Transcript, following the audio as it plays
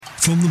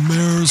From the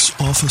mayor's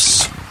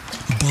office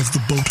above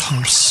the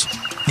boathouse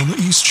on the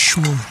east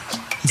shore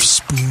of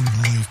Spoon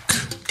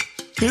Lake.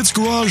 It's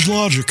Garage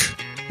Logic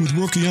with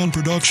Rookie on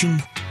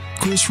production,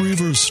 Chris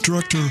Reavers,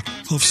 director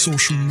of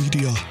social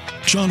media,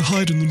 John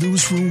Hyde in the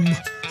newsroom,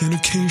 and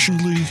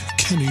occasionally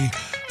Kenny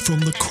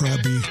from the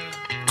Krabby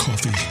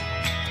Coffee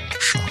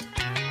Shop.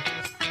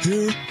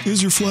 Here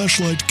is your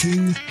flashlight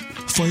king,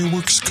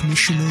 fireworks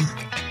commissioner,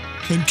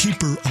 and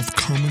keeper of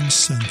common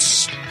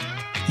sense,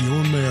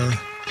 your mayor,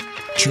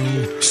 Joe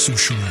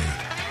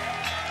Soucheray.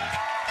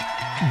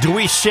 Do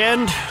we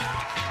send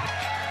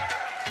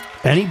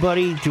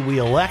anybody, do we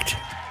elect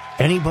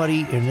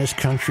anybody in this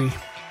country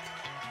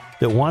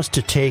that wants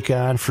to take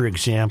on, for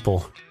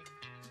example,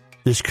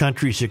 this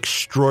country's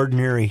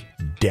extraordinary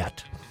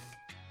debt?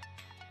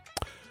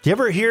 Do you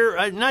ever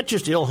hear, not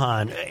just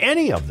Ilhan,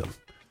 any of them?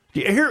 Do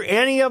you hear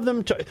any of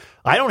them?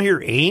 I don't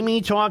hear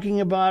Amy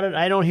talking about it.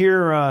 I don't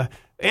hear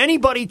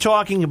anybody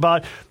talking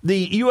about the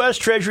U.S.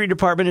 Treasury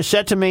Department is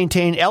set to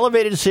maintain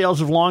elevated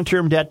sales of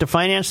long-term debt to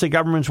finance the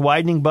government's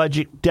widening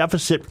budget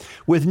deficit,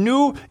 with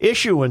new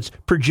issuance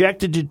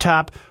projected to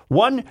top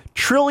 $1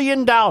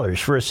 trillion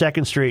for a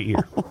second straight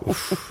year.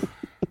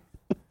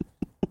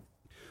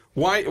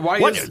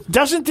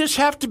 Doesn't this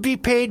have to be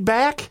paid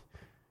back?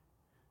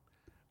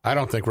 I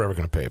don't think we're ever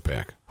going to pay it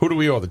back. Who do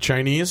we owe? The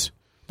Chinese?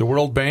 The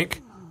World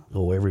Bank?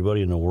 Oh,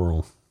 everybody in the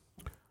world.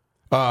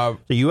 The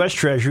U.S.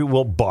 Treasury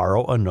will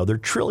borrow another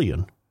 $1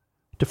 trillion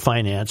to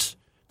finance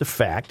the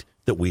fact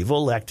that we've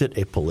elected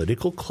a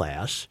political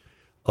class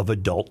of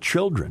adult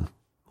children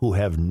who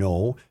have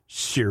no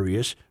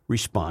serious,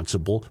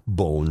 responsible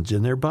bones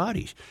in their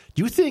bodies.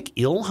 Do you think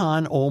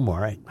Ilhan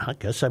Omar, I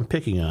guess I'm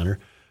picking on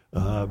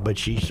her, but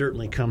she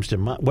certainly comes to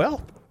mind.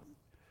 Well,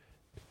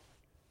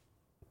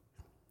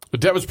 the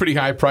debt was pretty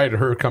high prior to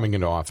her coming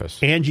into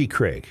office. Angie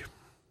Craig.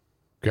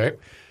 Okay.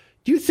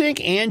 Do you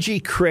think Angie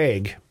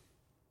Craig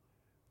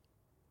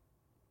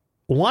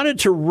wanted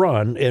to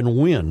run and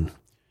win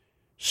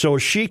so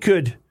she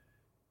could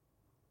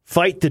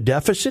fight the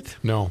deficit?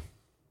 No.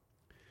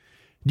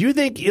 Do you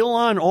think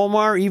Ilhan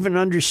Omar even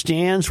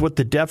understands what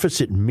the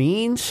deficit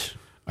means?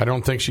 I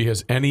don't think she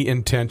has any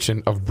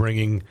intention of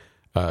bringing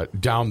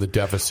down the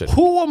deficit.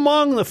 Who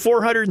among the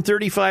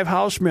 435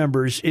 House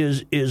members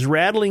is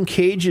rattling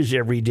cages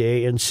every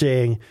day and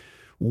saying,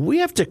 we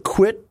have to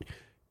quit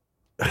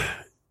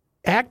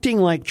acting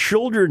like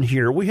children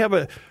here? We have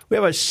a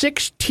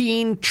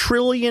 $16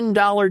 trillion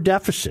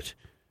deficit.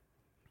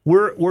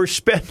 We're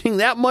spending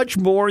that much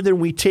more than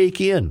we take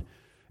in.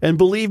 And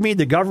believe me,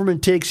 the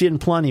government takes in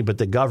plenty, but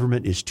the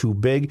government is too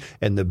big,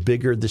 and the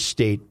bigger the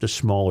state, the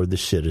smaller the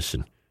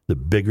citizen. The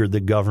bigger the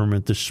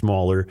government, the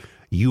smaller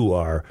you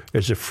are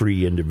as a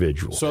free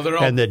individual.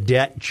 And the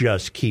debt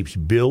just keeps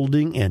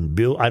building and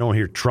building. I don't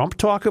hear Trump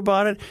talk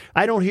about it.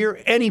 I don't hear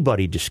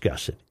anybody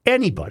discuss it.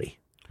 Anybody.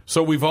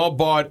 So we've all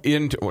bought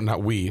into, well,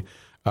 not we,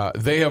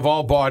 they have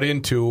all bought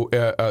into,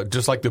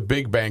 just like the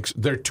big banks,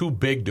 they're too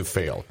big to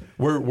fail.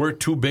 We're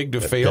too big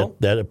to fail?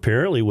 That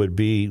apparently would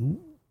be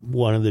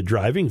one of the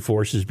driving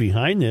forces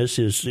behind this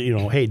is,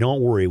 hey,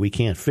 don't worry, we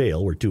can't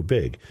fail. We're too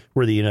big.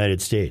 We're the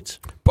United States.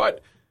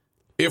 But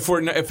if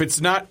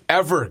it's not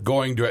ever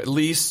going to at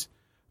least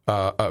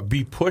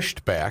be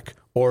pushed back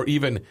or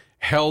even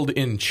held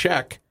in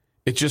check,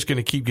 it's just going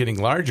to keep getting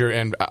larger.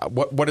 And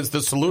what is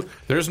the solution?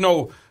 There's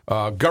no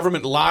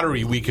government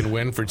lottery we can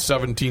win for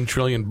 $17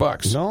 trillion.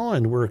 No,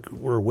 and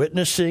we're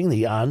witnessing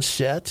the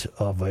onset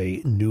of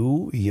a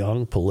new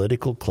young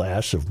political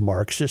class of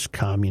Marxists,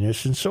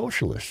 communists, and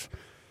socialists.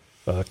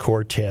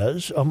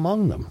 Cortez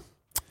among them.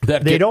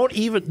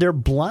 They're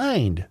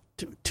blind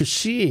to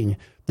seeing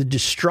the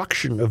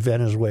destruction of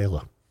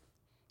Venezuela.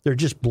 They're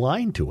just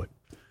blind to it.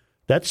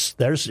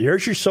 There's your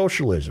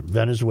socialism,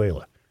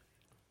 Venezuela.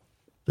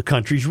 The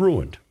country's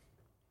ruined.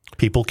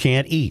 People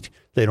can't eat.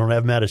 They don't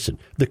have medicine.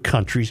 The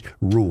country's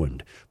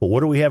ruined. But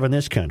what do we have in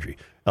this country?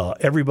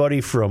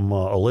 Everybody from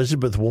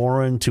Elizabeth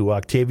Warren to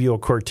Octavio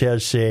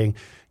Cortez saying,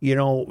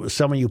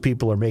 some of you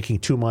people are making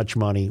too much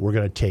money. We're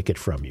going to take it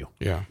from you.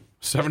 Yeah.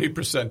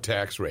 70%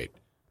 tax rate.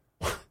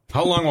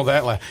 How long will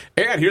that last?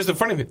 And here's the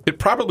funny thing. It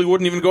probably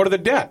wouldn't even go to the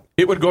debt.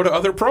 It would go to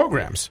other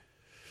programs.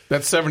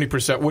 That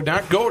 70% would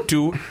not go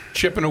to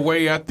chipping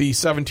away at the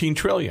 $17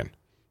 trillion.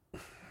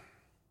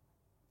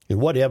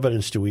 And what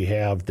evidence do we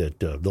have that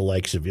the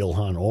likes of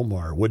Ilhan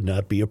Omar would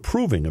not be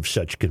approving of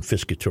such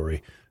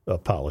confiscatory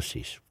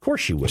policies? Of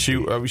course she would. She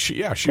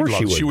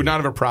would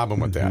not have a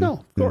problem with that. No,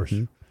 of course.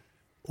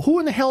 Mm-hmm. Who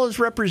in the hell is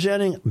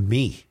representing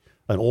me,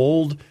 an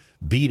old,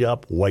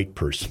 beat-up white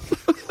person?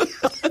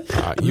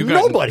 You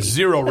got Nobody.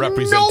 Zero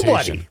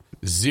representation. Nobody.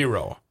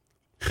 Zero.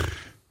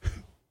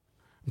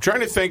 I'm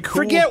trying to think who...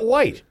 Forget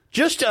white.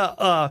 Just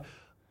a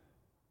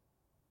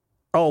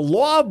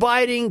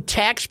law-abiding,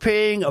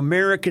 tax-paying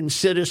American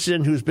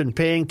citizen who's been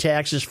paying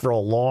taxes for a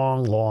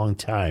long, long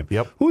time.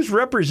 Yep. Who's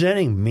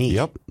representing me?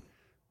 Yep.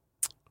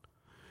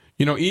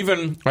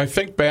 Even I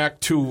think back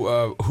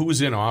to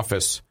who's in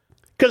office.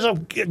 Because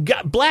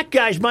black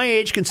guys my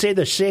age can say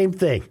the same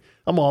thing.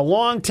 I'm a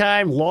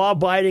long-time,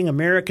 law-abiding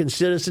American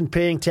citizen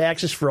paying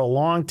taxes for a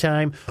long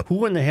time.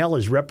 Who in the hell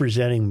is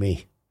representing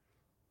me?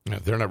 No,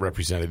 they're not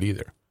represented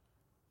either.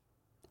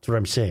 That's what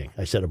I'm saying.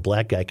 I said a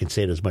black guy can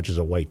say it as much as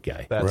a white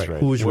guy. That's right.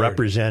 Who's Word.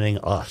 representing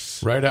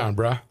us? Right on,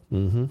 bruh.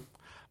 Mm-hmm.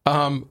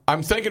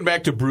 I'm thinking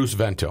back to Bruce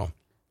Vento.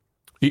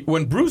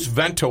 When Bruce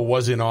Vento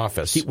was in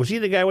office, Was he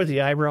the guy with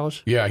the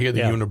eyebrows? yeah, he had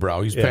the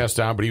unibrow. He's passed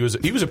on, but he was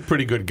a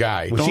pretty good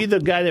guy. Was he the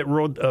guy that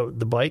rode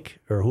the bike?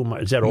 Or who?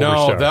 Is that Oberstar?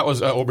 No, that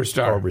was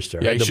Oberstar.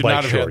 Oberstar. Yeah, Had he the should bike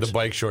not have had shorts. the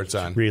bike shorts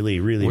on. Really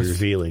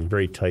revealing.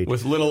 Very tight.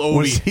 With little Obi.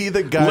 Was he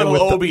the guy little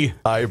with Obi? the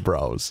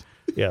eyebrows?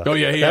 Yeah. Oh,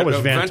 yeah, that was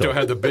Vento. Vento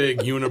had the big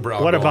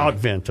unibrow. What going. about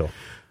Vento?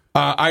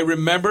 I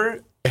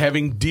remember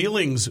having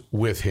dealings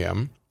with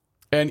him,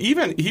 and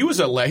even he was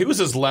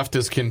as left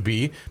as can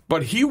be,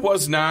 but he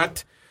was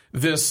not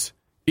this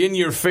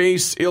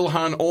in-your-face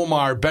Ilhan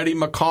Omar, Betty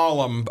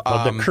McCollum.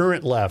 But the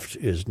current left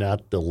is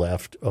not the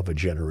left of a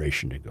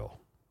generation ago.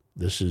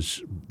 This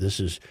is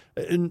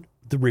and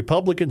the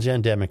Republicans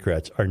and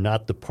Democrats are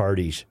not the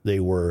parties they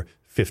were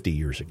 50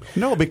 years ago.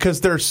 No,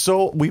 because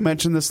we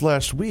mentioned this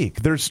last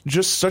week, there's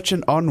just such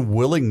an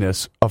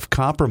unwillingness of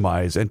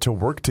compromise and to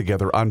work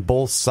together on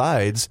both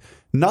sides.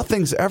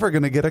 Nothing's ever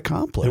going to get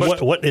accomplished.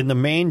 And what in the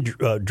main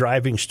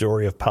driving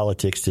story of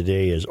politics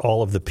today is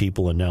all of the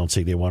people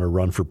announcing they want to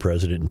run for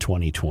president in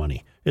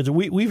 2020.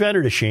 We've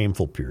entered a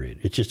shameful period.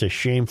 It's just a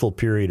shameful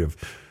period of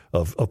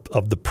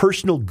the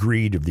personal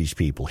greed of these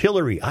people.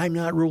 Hillary, I'm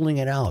not ruling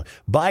it out.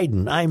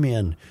 Biden, I'm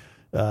in.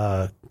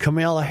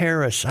 Kamala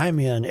Harris, I'm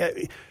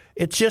in.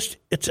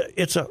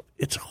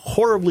 It's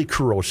horribly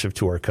corrosive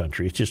to our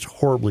country. It's just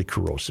horribly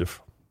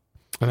corrosive.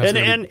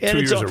 And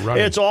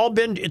it's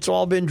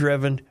all been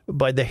driven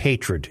by the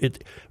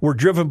hatred. We're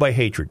driven by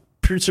hatred,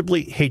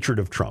 principally hatred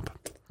of Trump.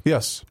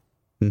 Yes.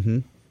 Mm-hmm.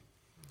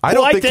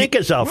 I think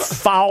is a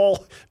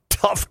foul,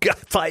 tough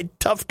guy.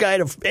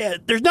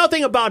 There's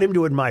nothing about him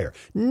to admire.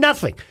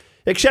 Nothing,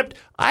 except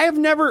I've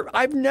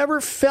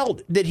never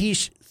felt that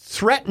he's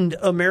threatened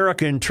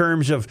America in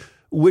terms of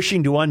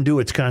wishing to undo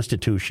its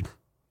constitution.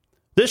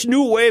 This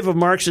new wave of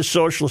Marxist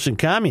socialists and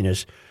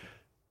communists,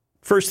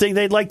 first thing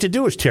they'd like to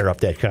do is tear up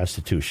that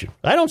Constitution.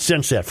 I don't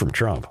sense that from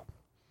Trump.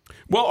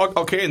 Well,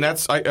 okay, and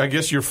that's I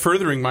guess you're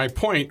furthering my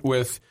point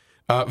with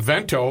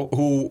Vento,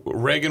 who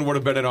Reagan would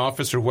have been in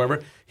office or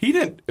whoever. He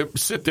didn't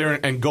sit there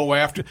and go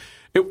after.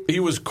 He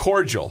was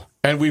cordial,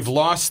 and we've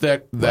lost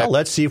that. Well,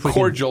 let's see if we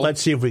cordial.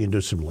 Let's see if we can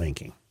do some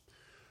linking.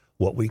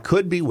 What we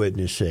could be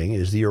witnessing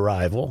is the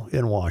arrival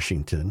in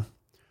Washington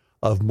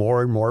of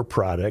more and more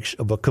products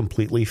of a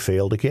completely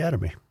failed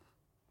academy.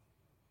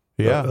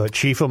 Yeah.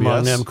 Chief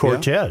among them,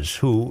 Cortez,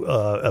 who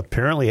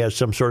apparently has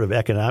some sort of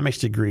economics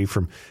degree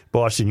from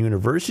Boston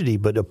University,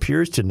 but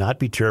appears to not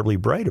be terribly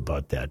bright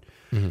about that.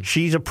 Mm-hmm.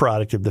 She's a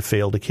product of the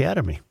failed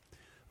academy.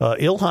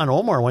 Ilhan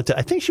Omar went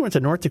to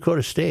North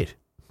Dakota State.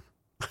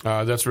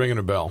 That's ringing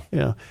a bell.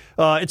 Yeah,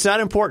 it's not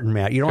important,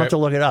 Matt. You don't have to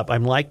look it up.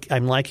 I'm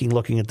liking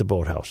looking at the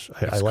boathouse.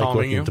 I like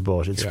looking at the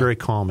boat. It's very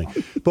calming.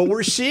 But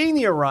we're seeing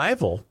the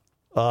arrival.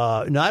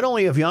 Not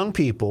only of young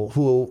people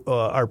who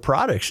are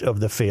products of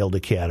the failed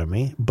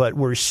academy, but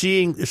we're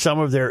seeing some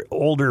of their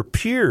older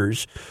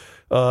peers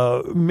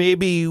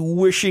maybe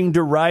wishing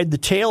to ride the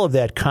tail of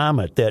that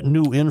comet, that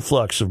new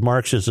influx of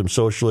Marxism,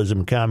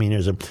 socialism,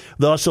 communism.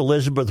 Thus,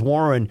 Elizabeth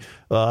Warren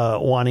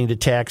wanting to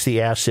tax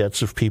the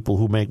assets of people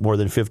who make more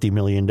than $50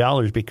 million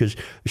because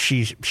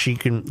she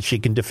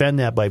can defend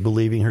that by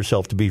believing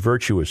herself to be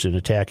virtuous in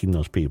attacking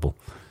those people.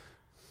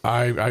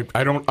 I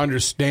don't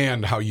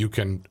understand how you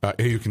can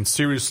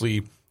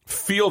seriously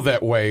feel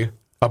that way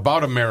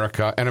about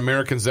America and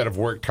Americans that have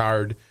worked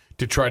hard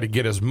to try to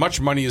get as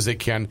much money as they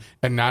can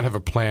and not have a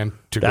plan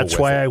to go with it. That's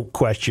why I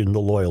question the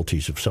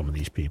loyalties of some of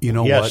these people. You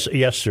know what?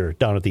 Yes, sir,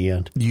 down at the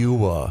end.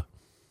 You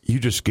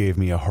just gave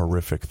me a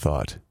horrific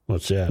thought.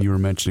 What's that? You were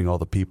mentioning all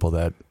the people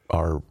that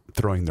are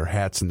throwing their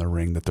hats in the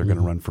ring that they're going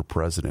to run for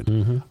president.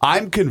 Mm-hmm.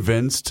 I'm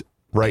convinced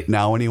right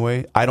now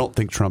anyway, I don't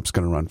think Trump's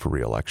going to run for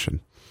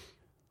re-election.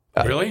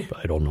 Really?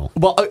 I don't know.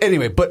 Well,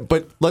 anyway,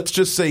 but let's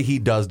just say he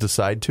does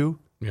decide to.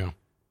 Yeah.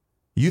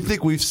 You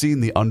think we've seen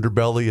the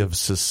underbelly of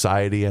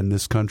society in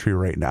this country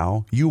right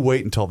now? You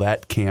wait until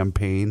that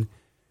campaign.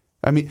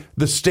 I mean,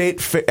 the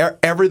state,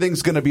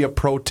 everything's going to be a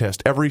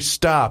protest. Every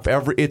stop,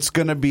 it's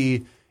going to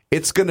be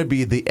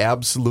the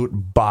absolute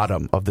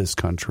bottom of this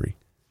country.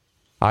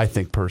 I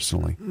think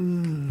personally,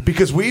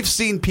 because we've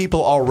seen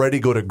people already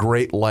go to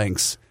great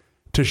lengths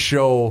to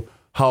show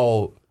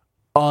how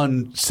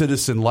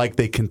uncitizen-like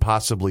they can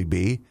possibly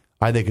be.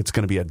 I think it's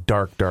going to be a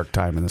dark, dark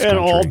time in this country.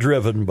 And all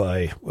driven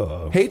by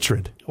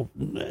hatred.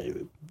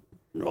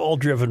 All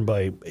driven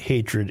by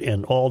hatred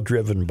and all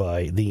driven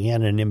by the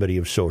anonymity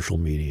of social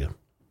media.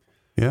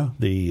 Yeah.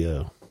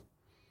 The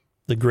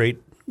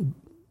great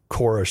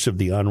chorus of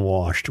the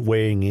unwashed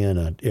weighing in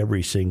on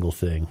every single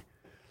thing.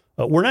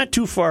 We're not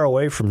too far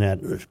away from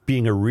that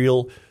being a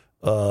real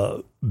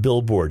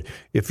billboard.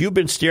 If you've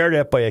been stared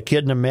at by a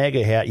kid in a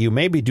MAGA hat, you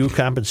may be due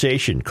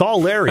compensation.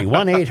 Call Larry,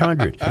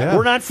 1-800. Yeah.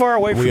 We're not far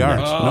away from that.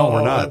 Oh, no,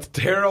 we're not. That's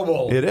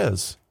terrible. It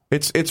is.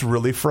 It's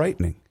really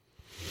frightening.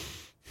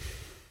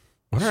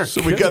 What are our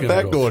So we kids got gonna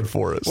that go going through?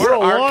 for us. What We're a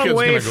are our long kids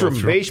way gonna go from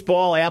through?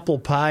 baseball, apple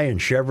pie, and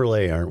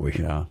Chevrolet, aren't we?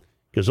 Yeah.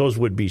 Because those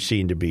would be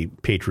seen to be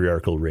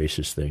patriarchal,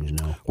 racist things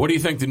now. What do you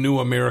think the new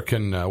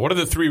American? What are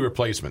the three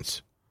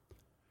replacements?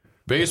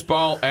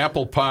 Baseball,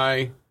 apple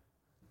pie.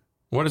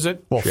 What is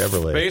it? Well,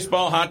 Chevrolet.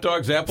 Baseball, hot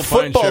dogs, apple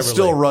pie, and football Chevrolet.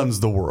 still runs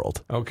the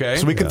world. Okay.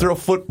 So we can throw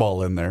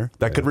football in there.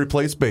 That could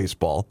replace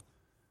baseball.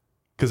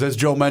 Because as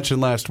Joe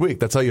mentioned last week,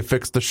 that's how you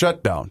fix the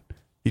shutdown.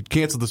 You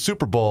cancel the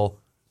Super Bowl,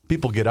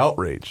 people get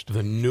outraged.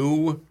 The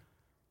new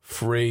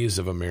phrase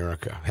of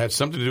America had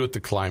something to do with the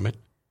climate.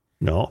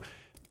 No.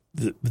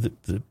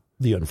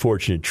 The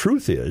unfortunate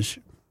truth is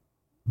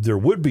there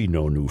would be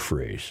no new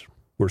phrase.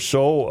 We're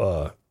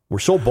so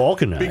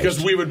balkanized.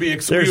 Because we would be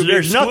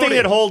there's nothing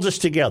that holds us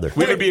together.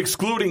 We would be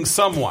excluding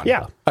someone.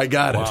 Yeah. I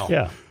got Wow. it.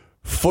 Yeah.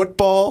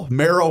 Football,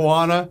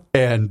 marijuana,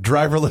 and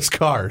driverless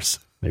cars.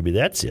 Maybe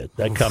that's it.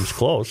 That comes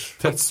close.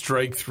 That's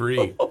strike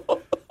three.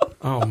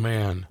 Oh,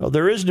 man. Well,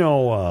 there is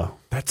no.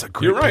 That's a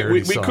great You're right. parody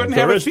We song. couldn't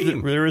have There a is,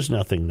 theme. there is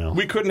nothing now.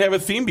 We couldn't have a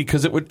theme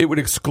because it would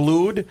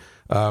exclude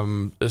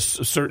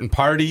certain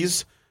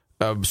parties,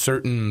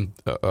 certain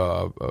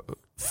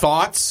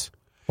thoughts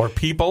or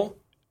people.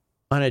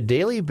 On a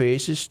daily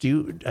basis,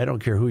 I don't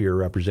care who your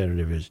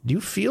representative is. Do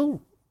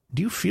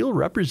you feel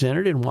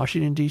represented in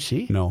Washington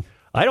D.C.? No.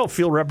 I don't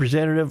feel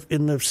representative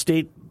in the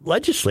state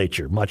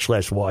legislature, much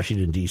less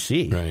Washington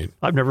D.C. Right.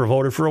 I've never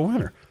voted for a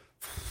winner.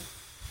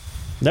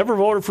 Never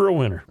voted for a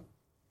winner.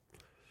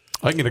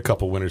 I can get a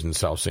couple winners in the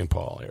South St.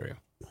 Paul area.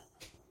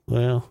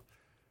 Well,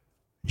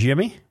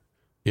 Jimmy?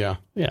 Yeah.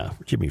 Yeah,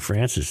 Jimmy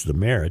Francis is the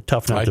mayor.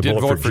 Tough not I to did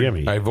vote for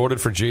Jimmy. I voted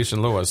for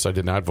Jason Lewis. I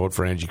did not vote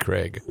for Angie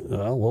Craig.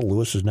 Well,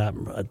 Lewis is not.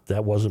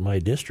 That wasn't my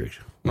district.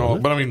 No,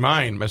 but I mean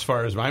mine, as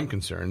far as I'm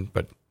concerned.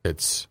 But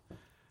it's.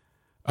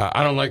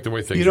 I don't like the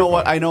way things. You know are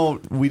what? going. I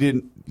know we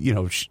didn't,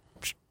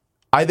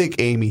 I think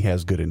Amy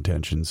has good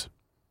intentions.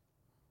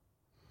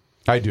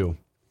 I do.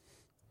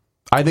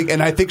 I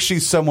think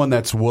she's someone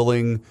that's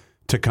willing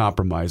to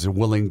compromise and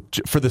willing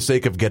for the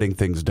sake of getting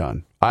things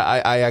done.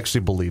 I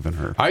actually believe in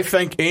her. I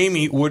think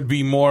Amy would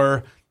be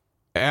more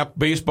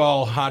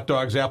baseball, hot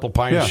dogs, apple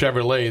pie, and Yeah.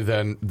 Chevrolet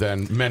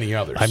than many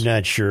others. I'm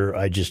not sure.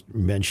 I just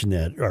mentioned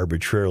that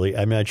arbitrarily.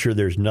 I'm not sure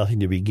there's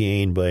nothing to be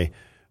gained by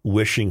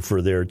wishing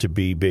for there to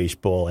be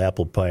baseball,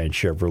 apple pie, and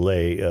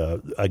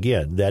Chevrolet.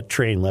 Again, that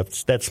train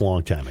left. That's a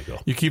long time ago.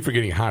 You keep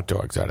forgetting hot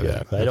dogs out of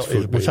that. I That's don't,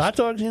 was food-based. hot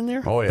dogs in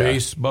there? Oh, yeah.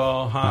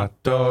 Baseball, hot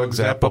dogs,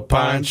 apple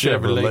pie, and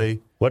Chevrolet.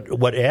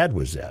 What ad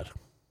was that?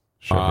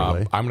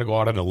 Chevrolet. I'm going to go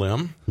out on a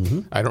limb.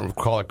 I don't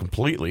recall it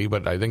completely,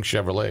 but I think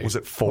Chevrolet. Was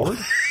it Ford?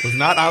 It was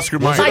not Oscar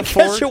Mayer. I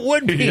guess it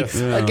would be. Yes.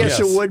 I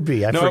guess it would be.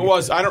 No, it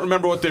was. I don't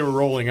remember what they were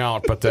rolling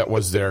out, but that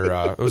was their.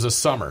 It was a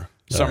summer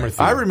theme.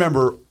 I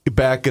remember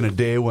back in a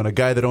day when a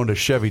guy that owned a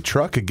Chevy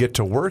truck could get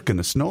to work in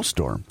a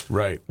snowstorm.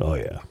 Right. Oh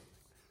yeah.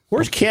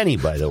 Where's Kenny,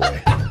 by the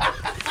way?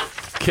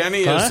 Kenny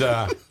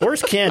is.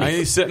 Where's Kenny?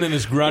 He's sitting in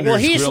his grunders. Well,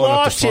 he's grilling at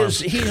the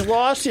lost farm. he's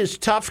lost his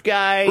tough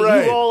guy.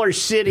 Right. You all are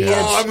idiots.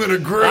 Oh, I'm gonna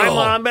grill.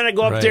 I'm going to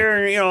go up Right.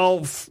 there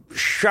and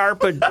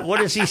sharp a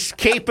what is he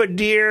cape a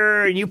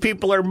deer, and you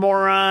people are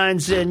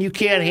morons and you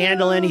can't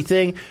handle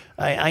anything.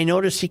 I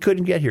noticed he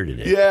couldn't get here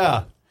today.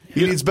 Yeah.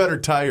 He needs better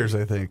tires,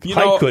 I think. You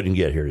I know, couldn't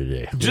get here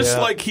today. just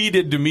Yeah. like he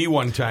did to me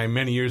one time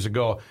many years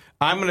ago.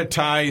 I'm going to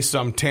tie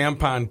some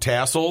tampon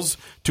tassels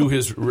to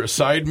his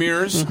side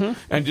mirrors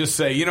and just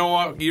say, you know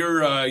what,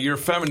 you're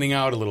femining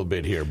out a little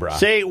bit here, brah.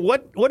 Say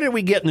what did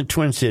we get in the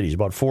Twin Cities?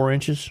 About 4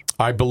 inches.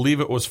 I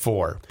believe it was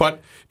 4, but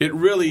it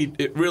really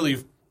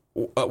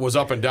was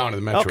up and down in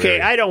the metro Okay,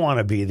 area. I don't want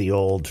to be the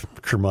old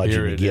curmudgeon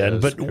Here it again,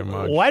 is, but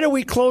curmudgeon. why do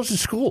we close the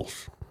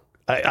schools?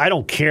 I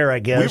don't care. I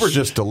guess We were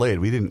just delayed.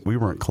 We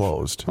weren't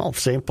closed. Well,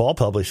 St. Paul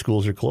public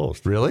schools are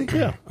closed. Really?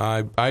 Yeah.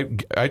 I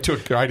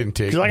didn't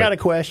take. Because I but- got a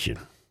question.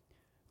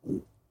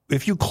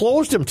 If you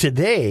closed them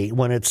today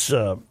when it's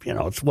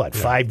it's what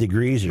 5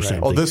 degrees or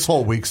something. Oh, this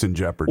whole week's in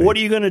jeopardy. What are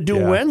you going to do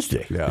Yeah.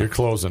 Wednesday? Yeah. You're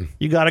closing.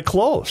 You got to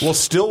close. Well,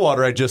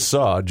 Stillwater, I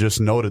just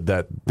noted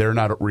that they're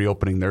not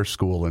reopening their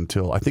school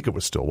until, I think it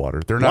was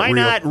Stillwater. They're not why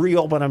not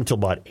reopen them until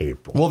about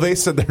April? Well, they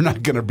said they're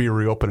not going to be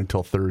reopened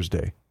until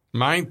Thursday.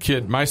 My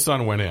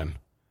son went in,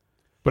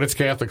 but it's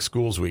Catholic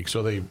Schools Week,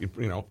 so they're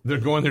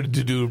going there to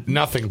do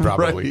nothing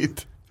probably.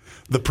 Right.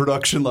 The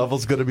production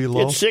level's going to be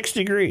low. It's 6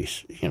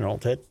 degrees.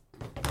 That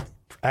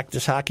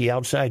practice hockey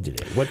outside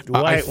today.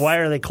 Why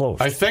are they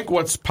closed? I think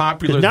what's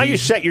popular 'Cause now you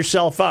these- set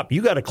yourself up.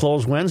 You got to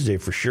close Wednesday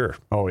for sure.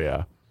 Oh,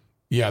 yeah.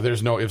 Yeah,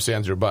 there's no ifs,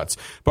 ands, or buts.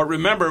 But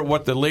remember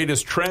what the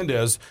latest trend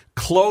is,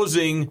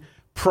 closing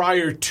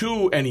prior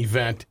to an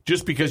event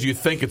just because you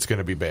think it's going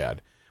to be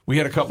bad. We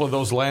had a couple of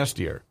those last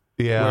year.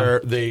 Yeah. Where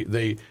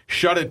they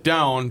shut it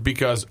down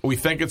because we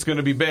think it's going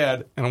to be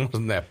bad, and it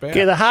wasn't that bad.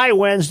 Okay, the high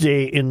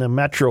Wednesday in the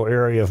metro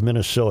area of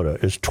Minnesota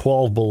is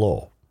 12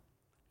 below.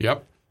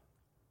 Yep.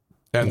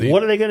 And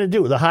What are they going to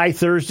do? The high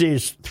Thursday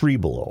is 3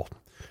 below.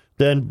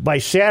 Then by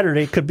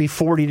Saturday, it could be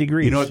 40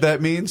 degrees. You know what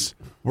that means?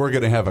 We're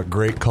going to have a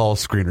great call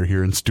screener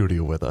here in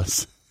studio with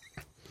us.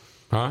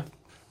 Huh?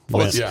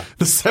 Yeah.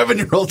 The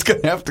 7-year-old's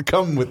going to have to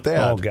come with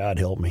that. Oh, God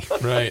help me.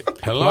 Right.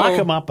 Hello. Lock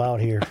him up out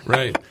here.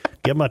 Right.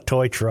 Give him a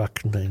toy truck.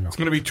 And, It's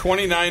going to be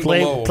 29 play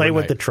below. with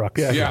overnight. the truck.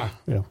 Yeah.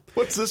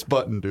 What's this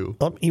button do?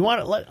 You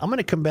want to? I'm going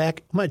to come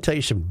back. I'm going to tell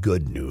you some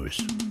good news.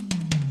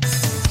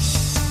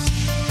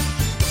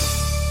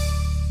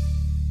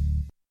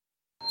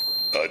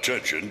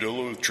 Attention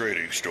Duluth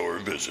Trading Store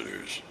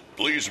visitors.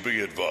 Please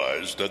be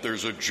advised that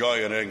there's a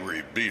giant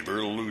angry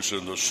beaver loose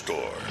in the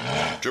store.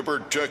 To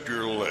protect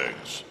your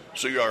legs,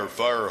 see our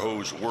fire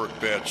hose work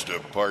pants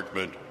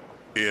department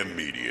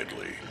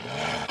immediately.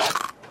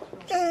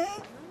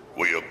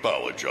 We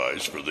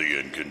apologize for the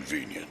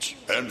inconvenience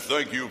and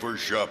thank you for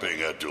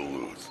shopping at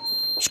Duluth.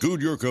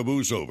 Scoot your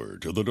caboose over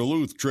to the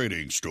Duluth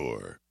Trading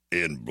Store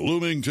in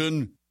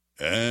Bloomington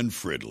and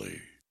Fridley.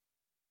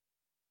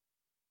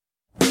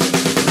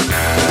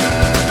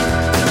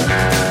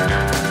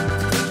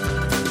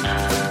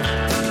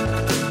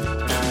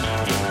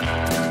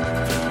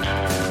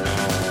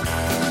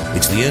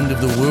 It's the end of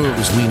the world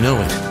as we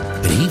know it,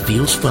 and he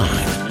feels fine.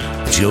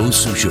 Joe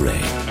Souchere.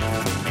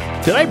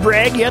 Did I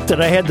brag yet that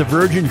I had the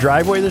Virgin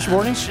driveway this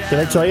morning? Did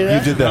I tell you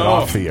that? You did that No.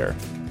 off the air.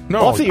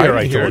 No, Off the air,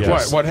 I didn't hear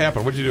told it. you. What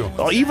happened? What did you do?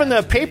 Well, even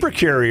the paper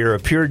carrier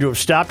appeared to have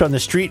stopped on the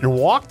street and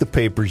walked the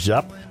papers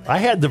up. I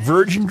had the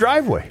Virgin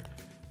driveway.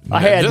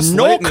 I had This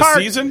no late in the car,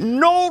 season?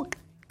 no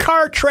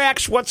car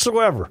tracks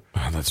whatsoever.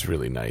 Oh, that's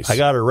really nice. I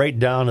got it right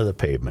down to the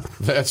pavement.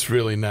 That's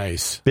really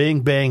nice.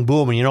 Bing, bang,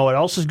 boom. And you know what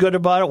else is good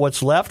about it?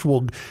 What's left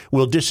will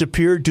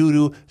disappear due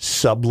to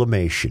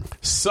sublimation.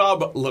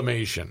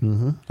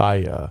 Sublimation.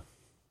 I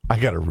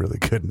got a really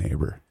good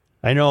neighbor.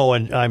 I know,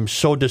 and I'm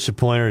so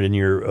disappointed in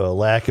your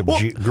lack of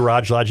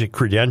Garage Logic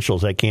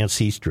credentials. I can't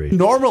see straight.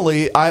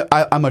 Normally,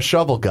 I'm a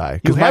shovel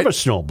guy. You 'Cause have my- a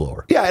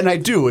snowblower. Yeah, and I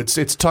do. It's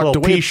tucked Little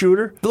away. pea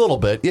shooter? A little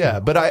bit,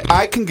 yeah. But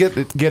I can get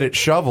it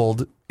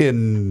shoveled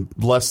in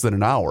less than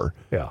an hour.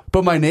 Yeah.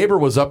 But my neighbor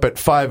was up at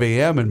 5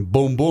 a.m. and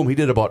boom, boom, he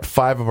did about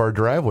 5 of our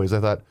driveways. I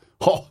thought,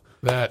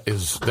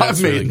 That's I'm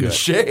made really in the good.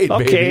 shade,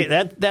 Okay,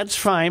 baby. that's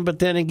fine. But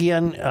then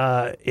again,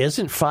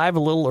 isn't 5 a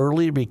little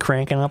early to be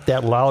cranking up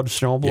that loud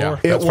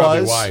snowblower? Yeah. That's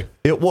probably why.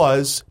 It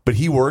was, but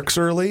he works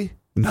early.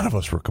 None of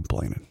us were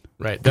complaining.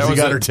 Right. Because he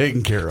got her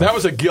taken care of. That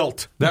was a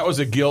guilt. That was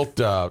a guilt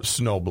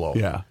snowblow.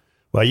 Yeah.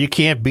 Well, you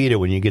can't beat it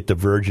when you get the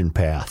Virgin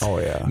Path. Oh,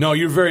 yeah. No,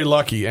 you're very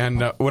lucky.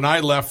 And when I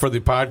left for the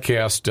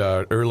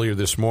podcast earlier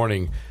this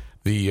morning,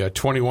 the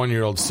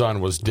 21-year-old son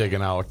was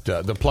digging out.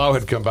 The plow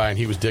had come by, and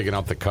he was digging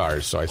out the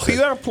cars. So I said, You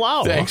got a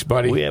plow. Thanks, huh?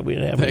 buddy. We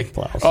didn't have any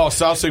plows. Oh,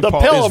 South St. The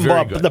Paul is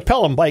very good. The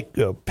Pelham bike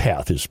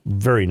path is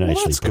very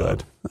nicely That's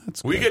plowed.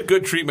 good. We get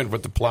good treatment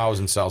with the plows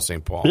in South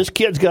St. Paul. This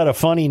kid's got a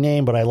funny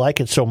name, but I like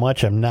it so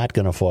much I'm not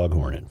going to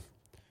foghorn it.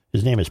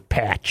 His name is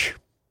Patch.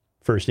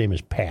 First name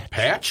is Patch.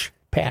 Patch?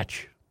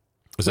 Patch.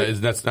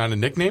 That's not a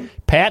nickname?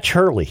 Patch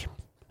Hurley.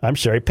 I'm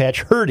sorry,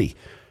 Patch Hurdy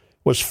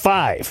was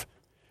 5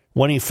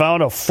 when he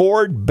found a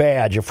Ford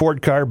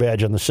car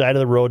badge on the side of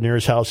the road near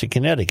his house in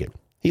Connecticut.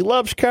 He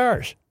loves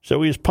cars,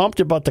 so he was pumped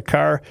about the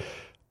car.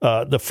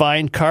 The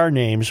fine car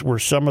names were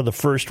some of the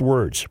first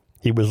words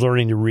he was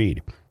learning to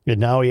read, and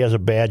now he has a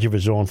badge of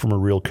his own from a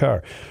real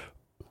car.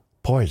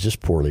 Boy, is this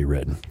poorly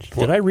written.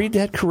 Did I read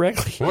that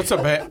correctly? What's a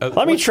badge?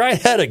 Let me try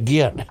that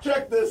again.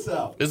 Check this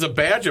out. Is a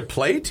badge a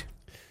plate?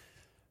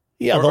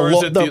 Yeah, Or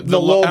is it the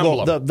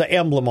logo, emblem? the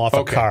emblem off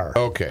a car.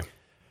 Okay.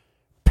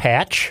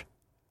 Patch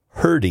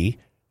Hurdy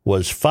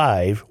was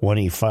 5 when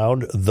he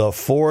found the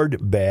Ford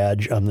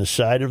badge on the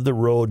side of the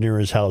road near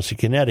his house in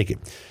Connecticut.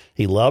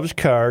 He loves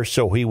cars,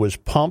 so he was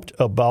pumped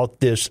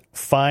about this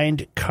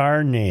find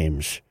car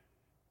names.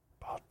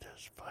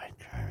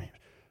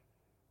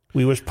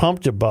 We was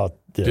pumped about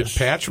this. Did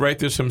Patch write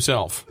this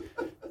himself?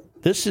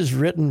 This is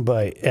written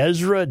by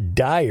Ezra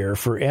Dyer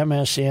for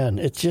MSN.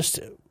 It's just...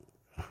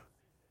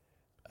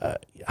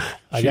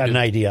 I got an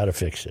idea how to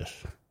fix this.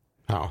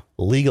 How?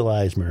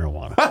 Legalize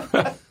marijuana.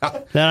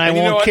 Then I And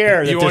you know won't what?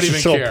 care that You won't this even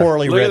is so care.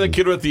 poorly Look written. at the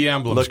kid with the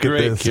emblems. Look at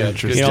Great this kid.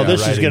 interesting- Good You know, job.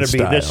 this is writing going to be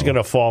this is style. going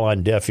to fall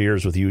on deaf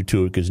ears with you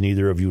two because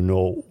neither of you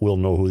will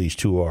know who these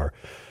two are.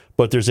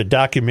 But there's a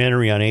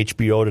documentary on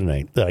HBO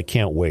tonight that I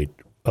can't wait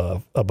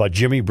about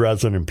Jimmy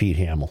Breslin and Pete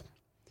Hamill.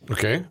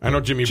 Okay. I know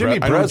Jimmy Jimmy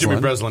I know who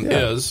Jimmy Breslin. Breslin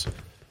Yeah. is.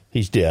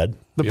 He's dead.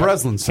 The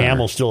Breslin Center.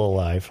 Hamill's still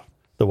alive.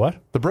 The what?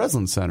 The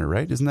Breslin Center,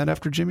 right? Isn't that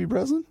after Jimmy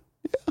Breslin?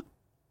 Yeah.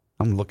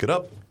 I'm going to look it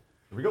up.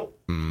 Here we go.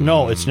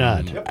 No, it's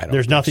not.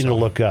 There's nothing to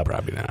look up.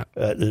 Probably not.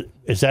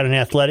 Is that an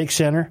athletic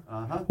center?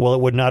 Well,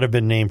 it would not have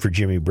been named for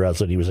Jimmy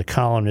Breslin. He was a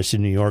columnist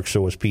in New York,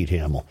 so was Pete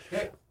Hamill.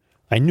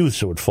 I knew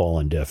this would fall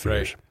on deaf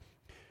ears. Right.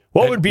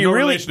 What would be no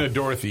really relation to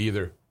Dorothy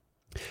either.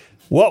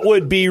 What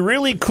would be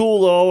really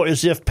cool, though,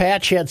 is if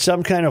Patch had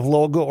some kind of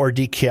logo or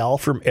decal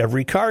from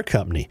every car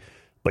company.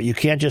 But you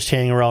can't just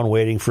hang around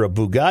waiting for a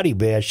Bugatti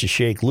badge to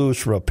shake loose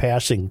from a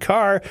passing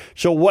car.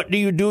 So what do?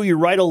 You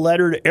write a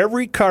letter to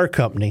every car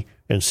company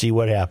and see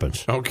what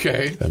happens.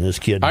 Okay. And this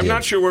kid I'm did.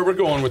 not sure where we're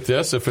going with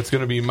this, if it's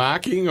going to be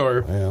mocking or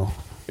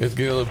it's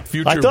going to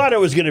future. I thought it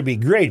was going to be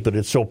great, but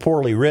it's so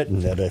poorly written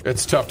that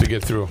it's tough to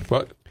get through.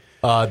 What?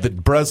 The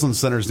Breslin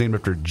Center is named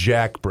after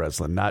Jack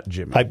Breslin, not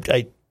Jimmy.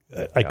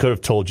 I could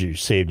have told you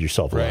saved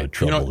yourself a lot of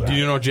trouble. Do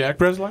you know Jack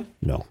Breslin?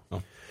 No.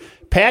 Oh.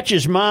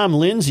 Patch's mom,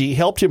 Lindsay,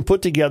 helped him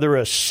put together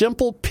a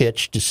simple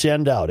pitch to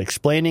send out,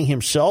 explaining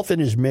himself and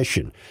his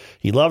mission.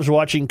 He loves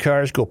watching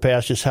cars go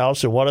past his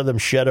house, and one of them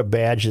shed a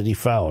badge that he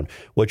found,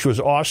 which was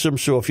awesome.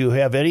 So if you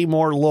have any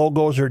more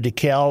logos or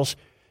decals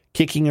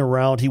kicking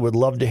around, he would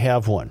love to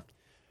have one.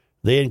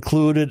 They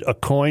included a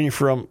coin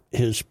from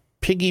his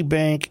piggy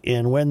bank,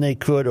 and when they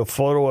could, a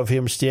photo of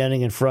him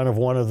standing in front of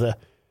one of the...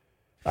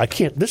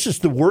 This is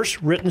the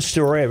worst written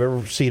story I've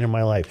ever seen in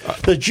my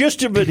life. The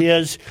gist of it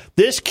is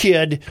this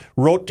kid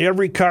wrote to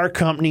every car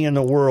company in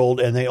the world,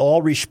 and they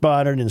all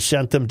responded and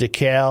sent them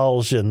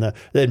decals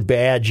and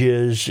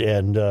badges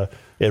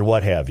and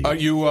what have you.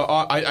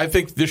 I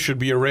think this should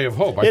be a ray of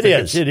hope. It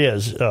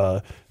is.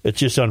 It's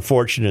just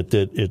unfortunate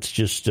that it's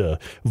just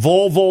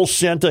Volvo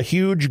sent a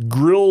huge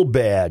grill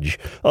badge,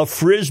 a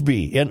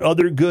Frisbee, and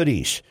other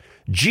goodies.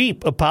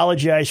 Jeep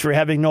apologized for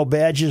having no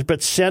badges,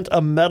 but sent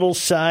a metal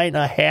sign,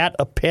 a hat,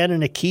 a pen,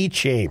 and a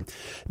keychain.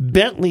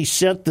 Bentley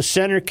sent the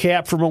center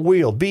cap from a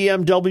wheel.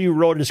 BMW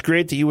wrote, "It's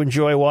great that you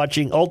enjoy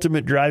watching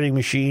Ultimate Driving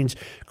Machines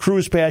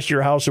cruise past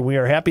your house, and we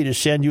are happy to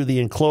send you the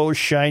enclosed,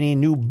 shiny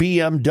new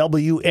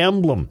BMW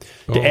emblem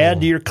to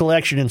add to your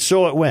collection." And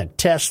so it went.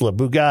 Tesla,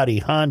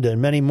 Bugatti, Honda,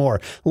 and many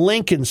more.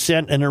 Lincoln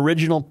sent an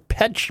original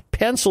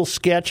pencil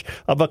sketch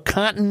of a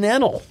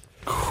Continental.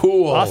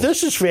 Cool.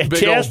 This is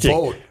fantastic. Big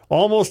old boat.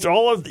 Almost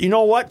all of, you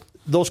know what?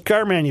 Those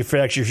car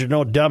manufacturers are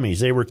no dummies.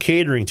 They were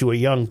catering to a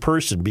young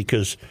person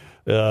because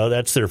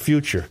that's their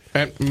future.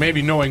 And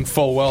maybe knowing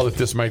full well that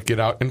this might get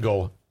out and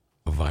go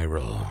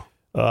viral.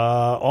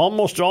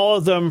 Almost all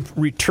of them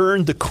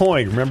returned the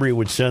coin. Remember, he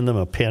would send them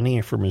a penny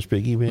from his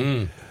piggy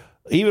bank?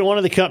 Even one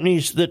of the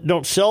companies that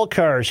don't sell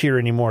cars here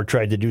anymore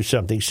tried to do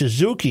something.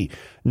 Suzuki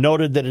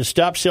noted that it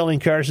stopped selling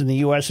cars in the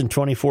U.S. in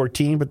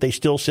 2014, but they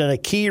still sent a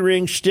key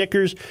ring,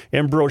 stickers,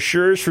 and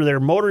brochures for their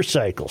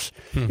motorcycles.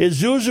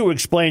 Isuzu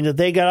explained that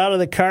they got out of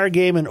the car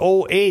game in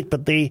 2008,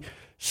 but they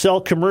sell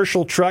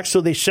commercial trucks,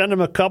 so they sent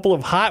them a couple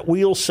of Hot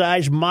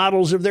Wheels-sized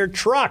models of their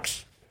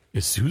trucks.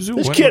 Isuzu?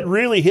 This kid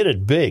really hit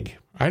it big.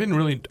 I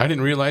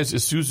didn't realize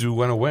Isuzu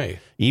went away.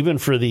 Even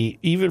for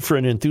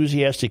an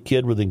enthusiastic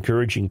kid with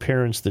encouraging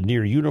parents, the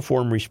near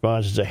uniform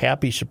response is a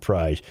happy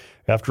surprise.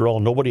 After all,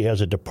 nobody has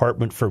a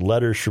department for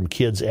letters from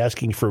kids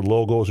asking for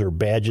logos or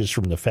badges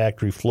from the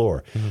factory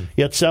floor.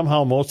 Yet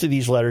somehow most of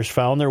these letters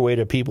found their way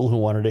to people who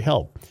wanted to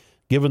help.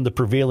 Given the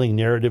prevailing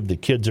narrative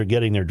that kids are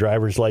getting their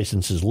driver's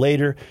licenses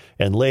later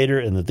and later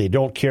and that they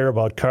don't care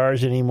about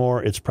cars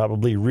anymore, it's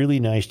probably really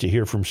nice to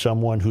hear from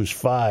someone who's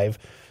 5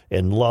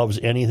 and loves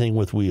anything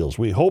with wheels.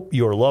 We hope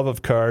your love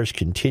of cars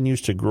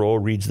continues to grow,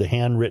 reads the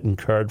handwritten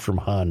card from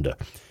Honda.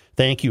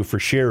 Thank you for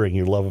sharing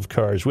your love of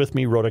cars with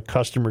me, wrote a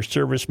customer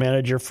service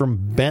manager from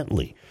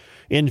Bentley.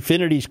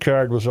 Infinity's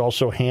card was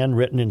also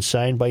handwritten and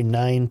signed by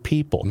 9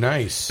 people.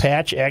 Nice.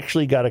 Patch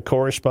actually got a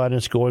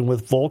correspondence going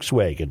with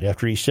Volkswagen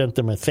after he sent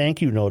them a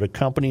thank you note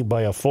accompanied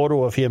by a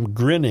photo of him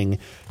grinning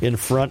in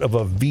front of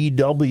a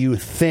VW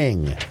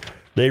thing.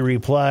 They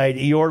replied,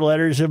 "Your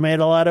letters have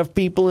made a lot of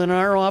people in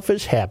our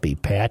office happy,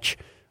 Patch.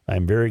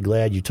 I'm very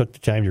glad you took the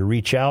time to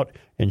reach out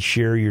and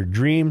share your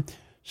dream."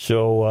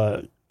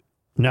 So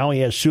now he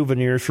has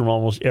souvenirs from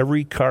almost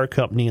every car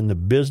company in the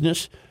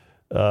business.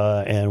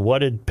 And what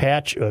did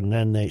Patch? And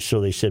then they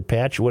said,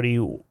 "Patch, what do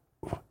you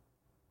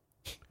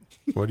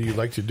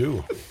like to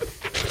do?"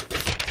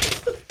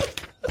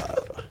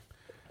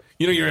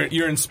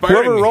 You're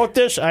inspiring. Whoever wrote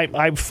this,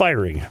 I'm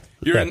firing.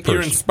 You're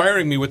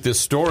inspiring me with this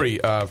story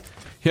of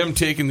him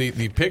taking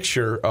the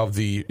picture of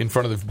in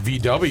front of the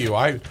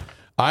VW.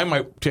 I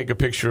might take a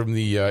picture of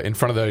in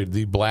front of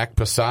the black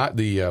Passat,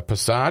 the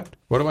Passat.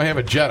 What do I have?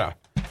 A Jetta,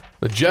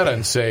 the Jetta,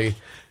 and say,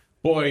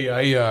 "Boy,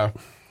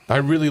 I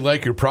really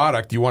like your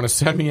product. You want to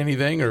send me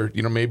anything, or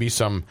maybe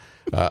some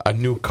a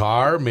new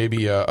car,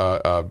 maybe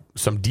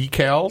some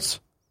decals,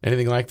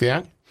 anything like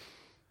that."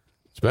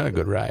 It's been a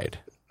good ride.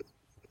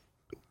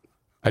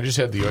 I just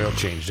had the oil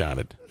changed on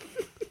it.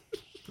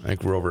 I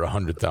think we're over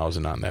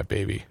 100,000 on that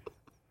baby.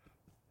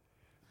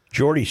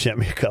 Jordy sent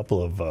me a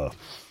couple of.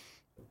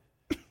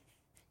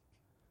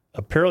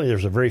 Apparently,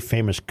 there's a very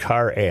famous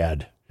car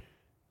ad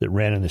that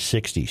ran in the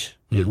 60s.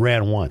 It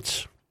ran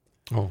once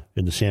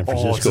in the San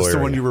Francisco is this area.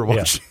 The one you were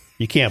watching? Yeah.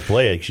 You can't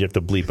play it because you have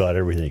to bleep out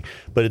everything.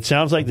 But it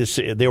sounds like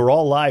they were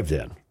all live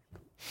then.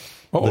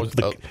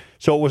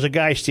 So it was a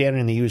guy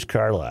standing in the used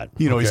car lot.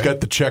 He's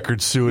got the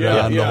checkered suit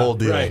on, the whole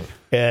deal. Right.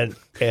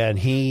 And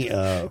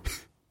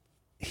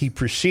he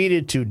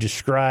proceeded to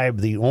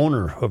describe the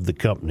owner of the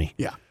company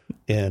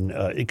in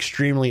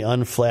extremely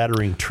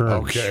unflattering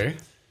terms. Okay.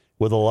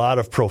 With a lot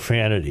of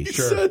profanity.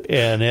 Sure.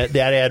 And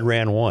that ad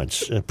ran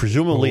once.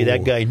 Presumably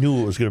that guy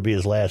knew it was going to be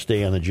his last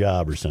day on the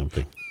job or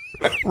something.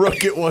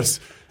 Rook, it was,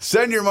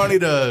 "Send your money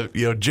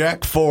to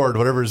Jack Ford,"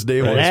 whatever his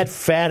name was. That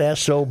fat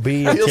SOB.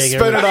 He'll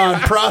spend it on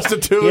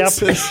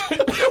prostitutes. Yep.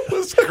 It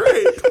was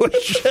great. It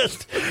was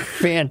just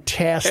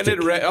fantastic. And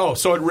it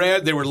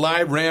ran. They were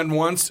live, ran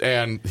once,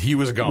 and he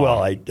was gone.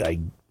 Well,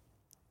 and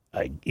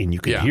you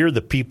could hear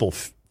the people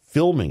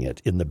filming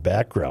it in the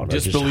background.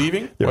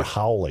 Disbelieving? They're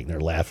howling.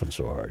 They're laughing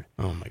so hard.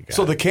 Oh, my God.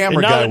 So the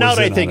camera And guy now was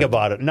that I in think on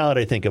it.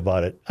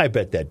 about it, I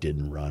bet that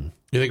didn't run.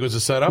 You think it was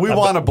a setup? We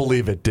want to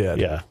believe it did.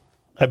 Yeah.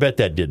 I bet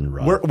that didn't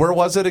run. Where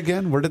was it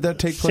again? Where did that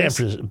take San place?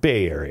 Francisco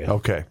Bay Area.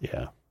 Okay.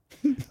 Yeah.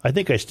 I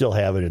think I still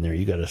have it in there.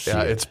 You got to see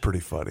Yeah, it. it's pretty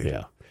funny.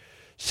 Yeah.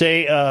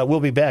 Say, we'll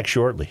be back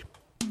shortly.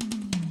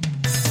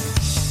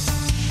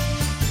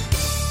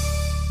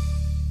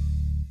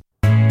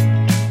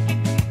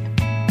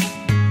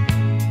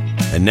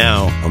 And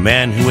now, a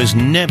man who has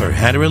never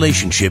had a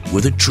relationship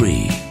with a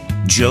tree,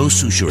 Joe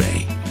Souchere.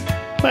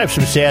 I have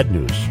some sad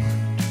news.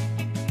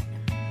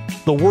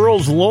 The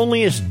world's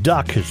loneliest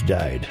duck has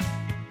died.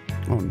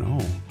 Oh, no.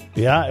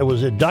 Yeah, it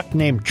was a duck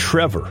named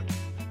Trevor.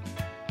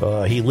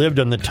 He lived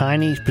on the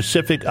tiny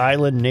Pacific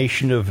island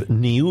nation of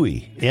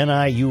Niue,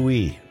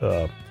 N-I-U-E.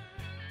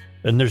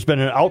 And there's been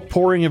an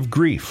outpouring of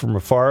grief from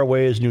as far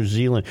away as New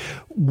Zealand.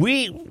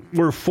 We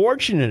were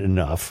fortunate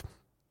enough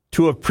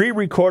to have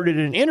pre-recorded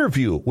an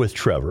interview with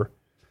Trevor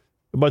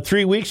about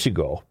 3 weeks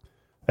ago,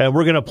 and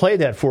we're going to play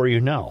that for you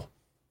now.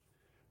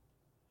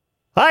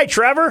 Hi,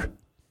 Trevor.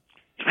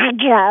 Hi,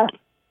 Joe.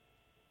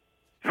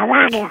 How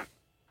are you?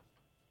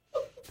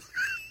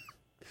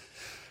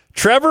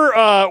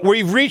 Trevor,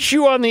 we've reached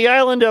you on the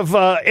island of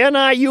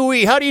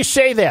Niue. How do you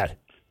say that?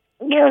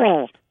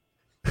 Niue.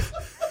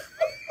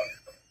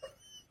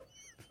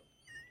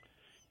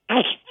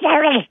 It's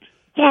very,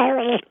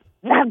 very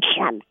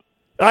lonesome.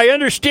 I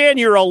understand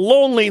you're a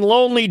lonely,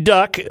 lonely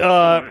duck.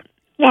 Very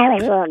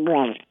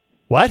lonely.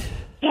 What?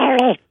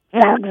 Very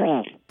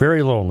lonely.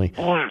 Very lonely.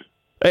 Yeah.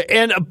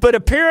 But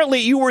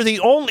apparently you were the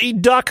only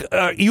duck.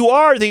 You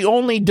are the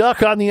only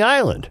duck on the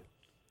island.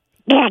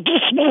 Yeah,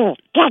 just me.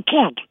 That's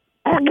it.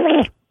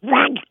 Only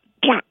one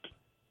duck.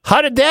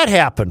 How did that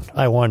happen?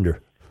 I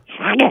wonder.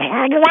 How do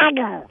I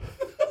know?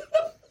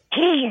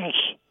 Jesus.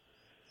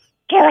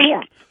 There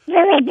was a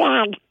really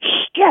bad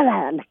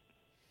storm.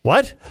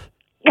 What?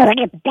 There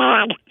was a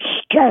bad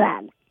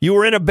storm. You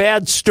were in a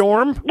bad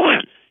storm?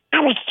 Yeah, I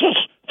was just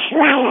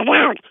flying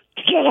out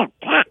to the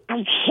pack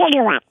of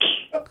cigarettes.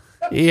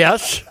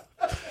 Yes.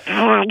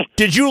 And,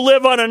 Did you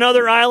live on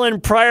another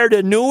island prior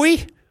to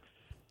Niue?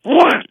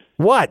 yeah,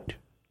 What?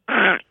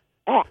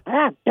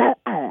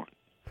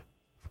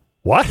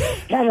 What?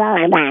 don't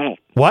worry about it.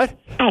 What?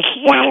 It's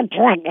not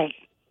important.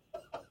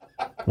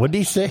 What did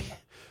he say?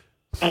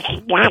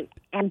 It's not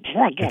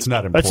important. It's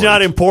not important. That's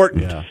not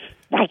important. Yeah.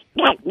 But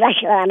that was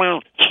where my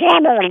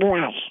family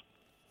was.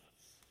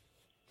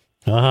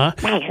 Uh-huh.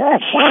 My whole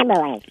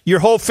family. Your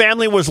whole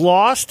family was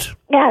lost?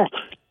 No,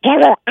 they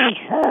were at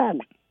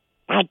home.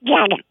 But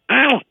then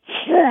I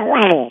flew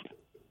away.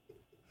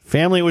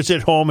 Family was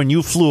at home and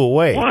you flew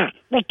away. Yeah,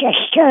 with the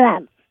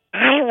storm.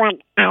 I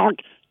went out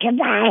to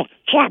buy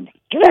some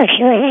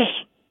groceries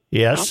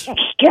Yes. at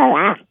the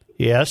store,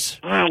 Yes.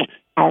 and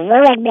a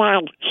really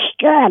bad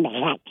storm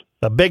hit.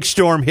 A big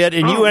storm hit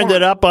and you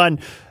ended up on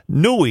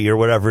Niue or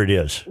whatever it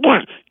is.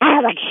 Yeah, I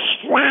was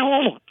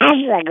flying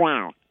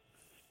everywhere.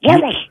 There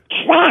was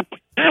trapped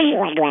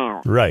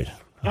everywhere. Right.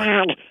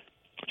 And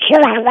so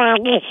I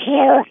landed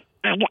here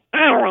on the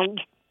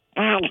island,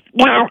 and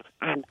now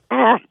I'm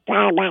all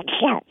by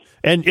myself.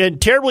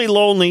 And terribly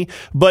lonely,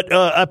 but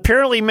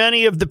apparently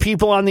many of the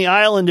people on the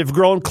island have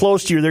grown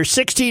close to you. There's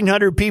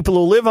 1,600 people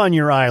who live on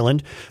your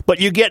island, but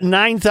you get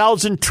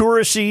 9,000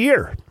 tourists a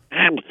year.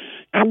 I'm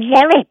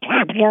very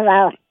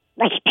popular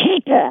with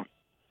people,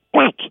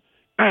 but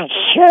I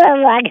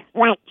sure would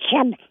like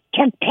some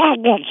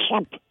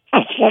companionship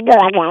if you know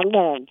what I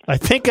mean. I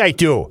think I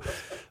do.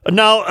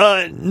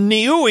 Now,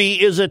 Niue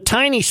is a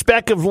tiny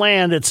speck of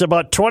land. It's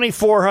about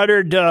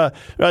 2,400,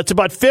 it's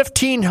about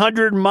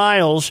 1,500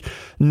 miles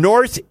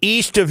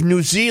northeast of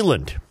New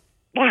Zealand.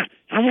 Yeah,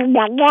 have you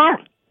been there?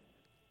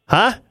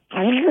 Huh?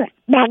 Have you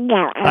been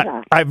there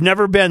ever? I've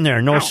never been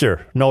there. No,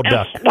 sir. No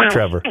duck, Nice.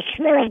 Trevor. It's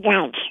really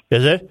nice.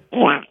 Is it?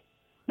 Yeah,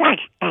 but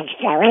it's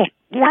very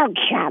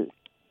lonesome.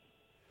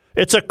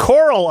 It's a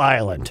coral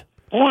island.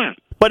 Yeah.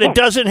 But it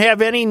doesn't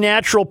have any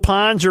natural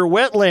ponds or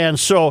wetlands.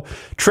 So,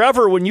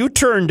 Trevor, when you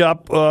turned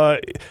up,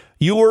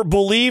 you were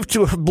believed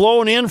to have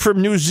blown in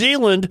from New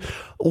Zealand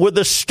with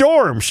a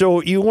storm.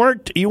 So you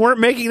weren't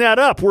making that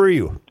up, were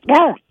you?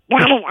 No,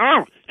 not at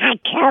all. I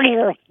tell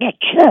you the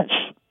truth.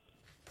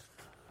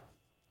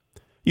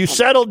 You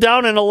settled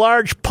down in a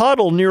large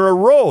puddle near a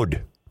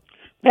road.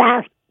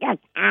 Well, the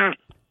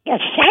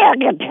fire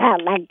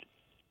department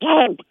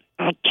came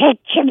and took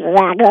some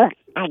water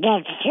and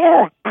then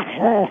threw a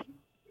hole.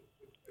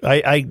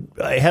 I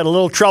had a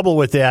little trouble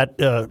with that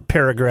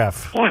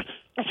paragraph. Yeah,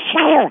 the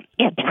fire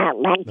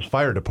department. The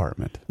fire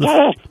department. They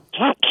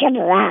took some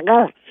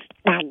water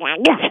and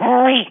then the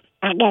hose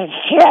and then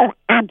threw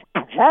up a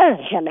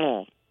hole for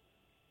me.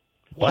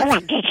 What? So I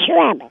could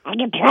swim in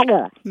the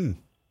puddle.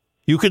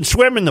 You can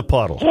swim in the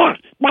puddle. Yeah,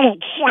 but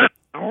it's not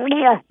a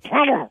real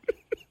puddle.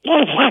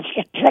 You have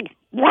to put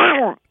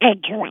water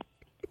into it.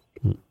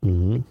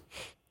 Mm-hmm. Do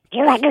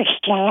you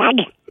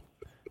understand?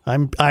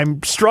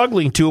 I'm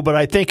struggling to, but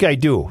I think I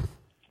do.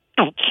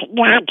 It's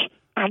not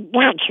a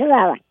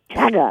natural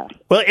puddle.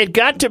 Well, it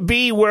got to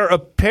be where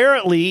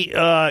apparently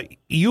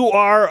you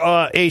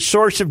are a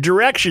source of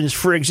directions.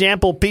 For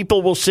example,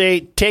 people will say,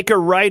 take a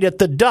right at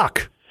the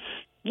Duck.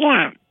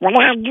 Yeah, what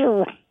I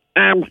do,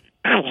 I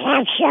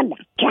have some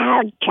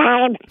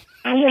time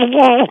every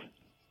day,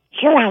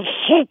 so I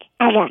sit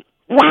at a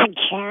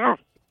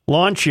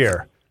Lawn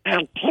chair.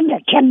 And people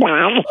come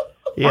by,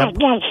 and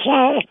they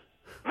say,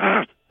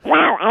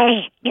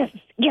 well,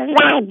 you're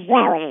right,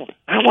 Zoe.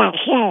 And I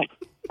say,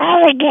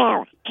 over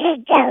there,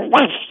 take a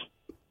left,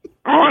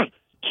 or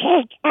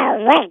take a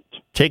right.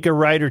 Take a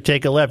right or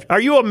take a left.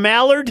 Are you a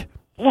mallard?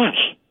 Yes.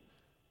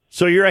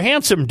 So you're a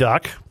handsome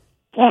duck.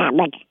 Yeah,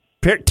 but...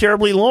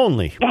 terribly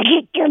lonely. Does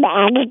it do me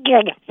any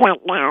good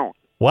right now?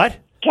 What?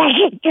 Does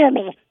it do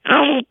me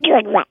any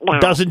good right now?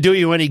 It doesn't do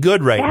you any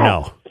good right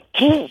now.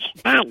 Geez,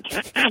 I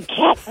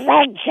can't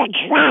wait to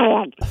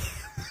try it.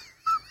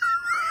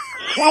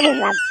 Son of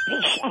a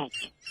bitch.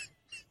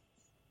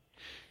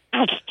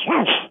 It's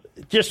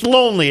tough. Just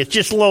lonely. It's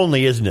just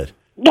lonely, isn't it?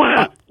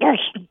 Yeah, there's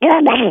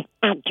nobody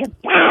at the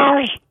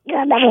bars,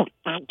 nobody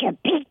at the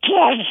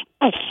beaches.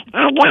 I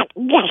got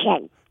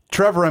nothing.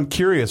 Trevor, I'm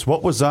curious,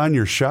 what was on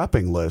your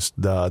shopping list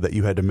that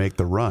you had to make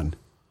the run?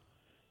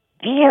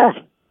 Beer,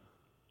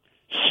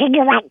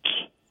 cigarettes,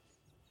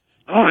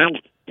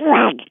 and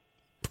bread.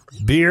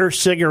 Beer,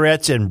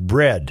 cigarettes, and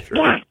bread.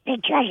 Yeah,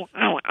 because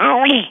I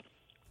always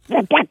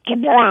look up to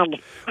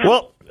bread.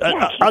 Well,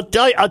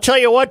 I'll tell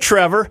you what,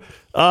 Trevor.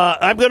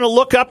 I'm going to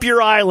look up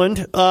your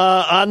island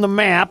on the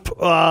map,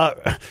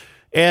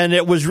 and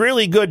it was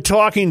really good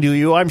talking to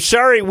you. I'm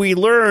sorry we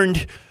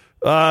learned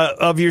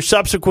of your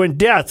subsequent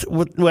death.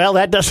 Well,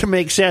 that doesn't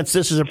make sense.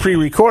 This is a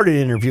pre-recorded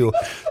interview.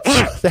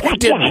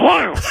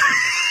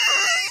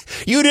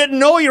 You didn't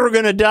know you were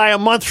going to die a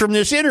month from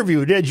this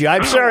interview, did you?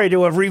 I'm sorry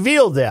to have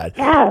revealed that.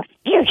 Oh,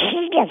 you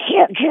see the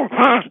future,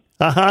 huh?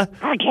 Uh-huh.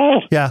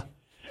 Okay. Yeah.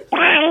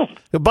 Bye.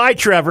 Goodbye,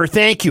 Trevor.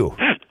 Thank you.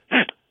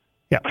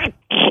 Yeah. Yeah.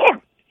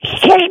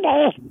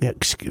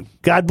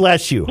 God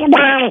bless you.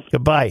 Goodbye.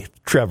 Goodbye,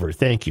 Trevor.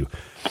 Thank you.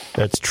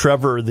 That's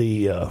Trevor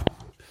the...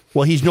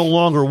 well, he's no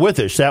longer with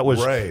us. That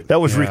was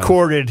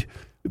recorded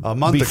a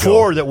month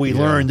before ago. that we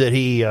learned that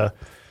he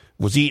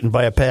was eaten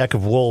by a pack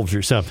of wolves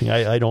or something.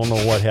 I don't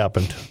know what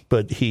happened,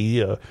 but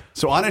he...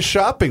 so on his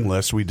shopping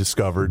list, we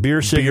discovered...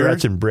 Beer,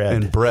 cigarettes, and bread.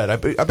 And bread. I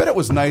bet it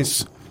was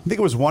nice. I think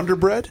it was Wonder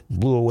Bread?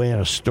 Blew away in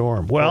a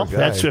storm. Well,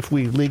 that's if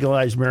we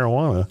legalize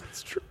marijuana.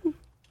 That's true.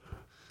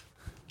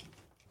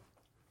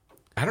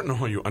 I don't know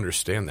how you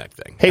understand that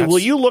thing. Hey, will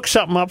you look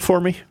something up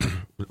for me?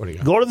 What do you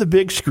got? Go to the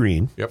big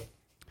screen. Yep.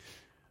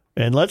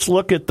 And let's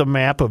look at the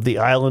map of the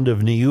island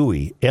of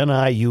Niue,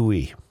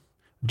 N-I-U-E.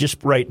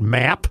 Just write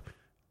map,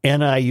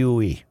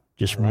 N-I-U-E.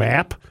 Just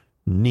map,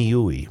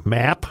 Niue.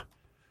 Map,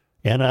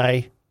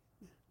 N-I-U-E.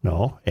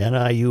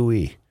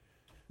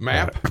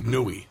 Map,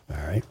 Niue.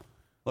 All right.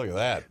 Look at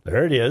that.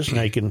 There it is. And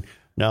I can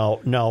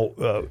now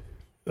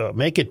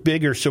make it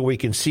bigger so we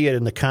can see it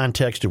in the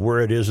context of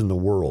where it is in the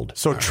world.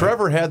 So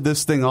Trevor had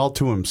this thing all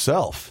to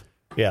himself.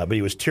 Yeah, but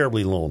he was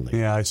terribly lonely.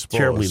 Yeah, I suppose.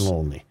 Terribly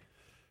lonely.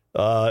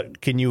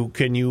 Can you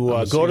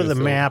go to the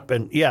map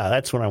and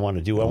that's what I want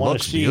to do. I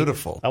want to see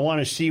beautiful. I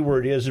want to see where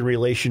it is in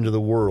relation to the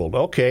world.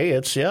 Okay,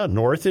 it's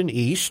north and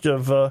east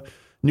of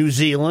New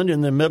Zealand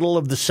in the middle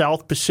of the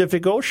South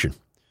Pacific Ocean.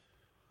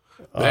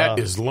 That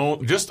is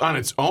just on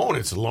its own.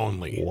 It's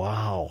lonely.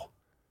 Wow.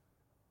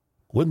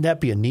 Wouldn't that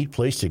be a neat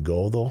place to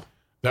go though?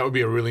 That would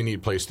be a really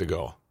neat place to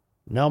go.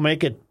 Now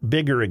make it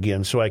bigger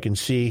again so I can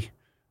see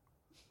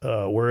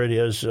where it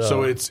is.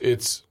 So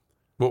it's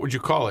what would you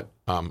call it?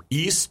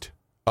 East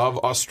of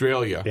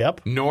Australia.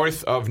 Yep.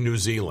 North of New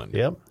Zealand.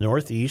 Yep.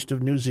 Northeast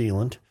of New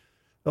Zealand.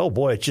 Oh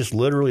boy, it's just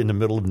literally in the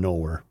middle of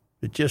nowhere.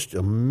 It's just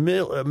a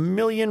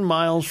million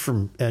miles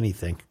from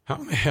anything. How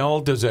in the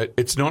hell does it?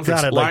 It's known for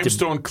its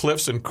limestone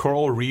cliffs and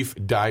coral reef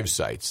dive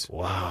sites.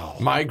 Wow.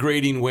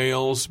 Migrating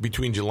whales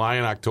between July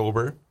and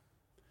October.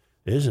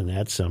 Isn't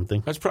that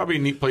something? That's probably a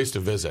neat place to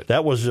visit.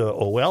 That was,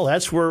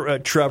 that's where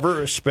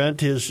Trevor spent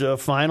his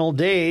final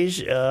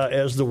days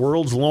as the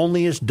world's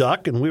loneliest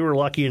duck, and we were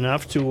lucky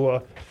enough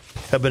to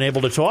have been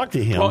able to talk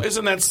to him. Well,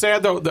 isn't that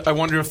sad, though? I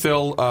wonder if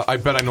they'll, I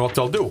bet I know what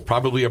they'll do.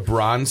 Probably a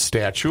bronze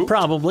statue.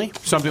 Probably.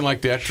 Something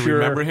like that to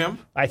remember him.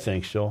 I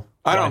think so.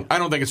 I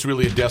don't think it's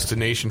really a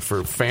destination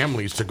for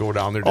families to go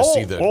down there to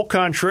see the... Au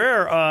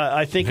contraire,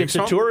 I think it's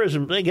a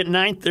tourism. They get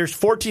there's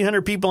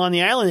 1,400 people on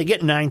the island. They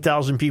get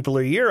 9,000 people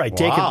a year. I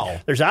take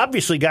it. There's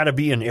obviously got to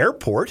be an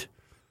airport.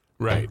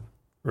 Right.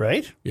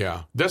 Right?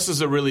 Yeah. This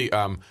is a really...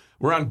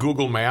 we're on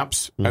Google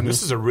Maps, and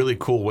this is a really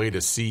cool way to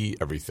see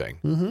everything.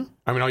 Mm-hmm.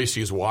 I mean, all you see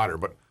is water,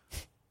 but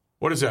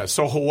what is that?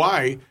 So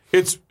Hawaii,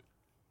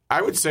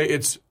 I would say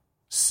it's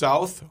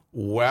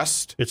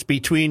southwest. It's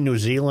between New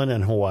Zealand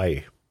and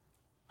Hawaii.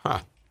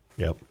 Huh.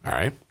 Yep. All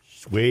right.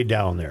 It's way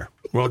down there.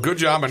 Well, good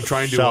job on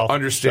trying to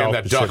understand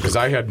that duck, because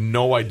I had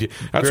no idea.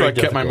 That's why I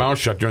kept my mouth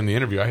shut during the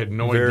interview. I had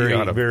no idea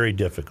how to... Very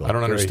difficult. I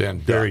don't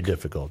understand Very duck.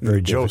 difficult.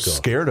 Very Joe difficult.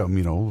 scared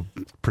him,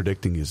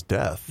 predicting his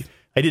death.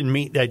 I didn't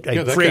mean that. I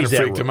that phrased kind of that.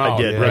 freaked him out.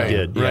 I did. Right, I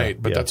did. Yeah,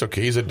 right. But yeah. that's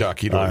okay. He's a duck.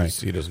 He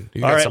doesn't. He doesn't.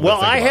 He's All got right. something Well,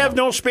 to think I about have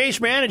now. no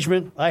space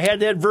management. I had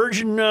that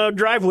Virgin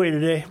Driveway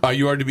today.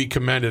 You are to be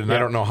commended, and I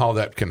don't know how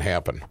that can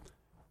happen.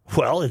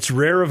 Well, it's a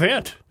rare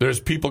event. There's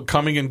people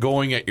coming and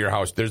going at your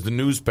house. There's the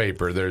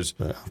newspaper. There's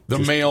the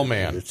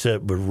mailman. It's a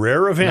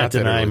rare Not event, that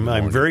and early in the I'm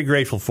morning. very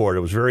grateful for it.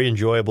 It was very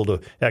enjoyable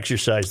to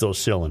exercise those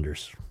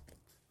cylinders.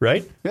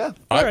 Right? Yeah.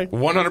 All right.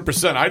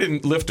 100%. I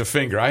didn't lift a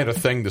finger. I had a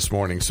thing this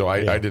morning, so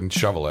I didn't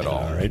shovel at all.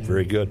 All right.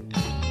 Very good.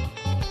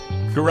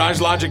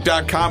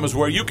 GarageLogic.com is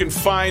where you can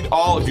find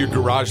all of your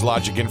Garage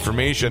Logic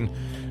information.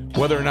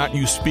 Whether or not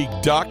you speak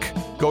duck,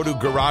 go to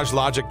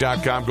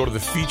GarageLogic.com, go to the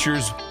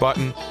features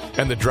button,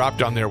 and the drop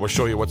down there will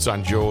show you what's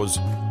on Joe's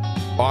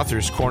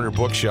Author's Corner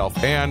bookshelf,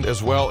 and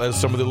as well as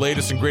some of the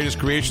latest and greatest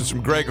creations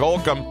from Greg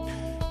Holcomb.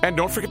 And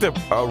don't forget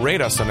to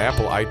rate us on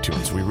Apple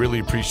iTunes. We really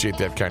appreciate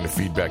that kind of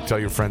feedback. Tell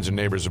your friends and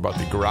neighbors about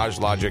the Garage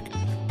Logic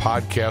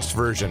podcast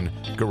version,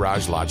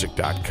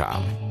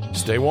 GarageLogic.com.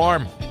 Stay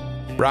warm.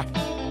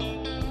 Brah.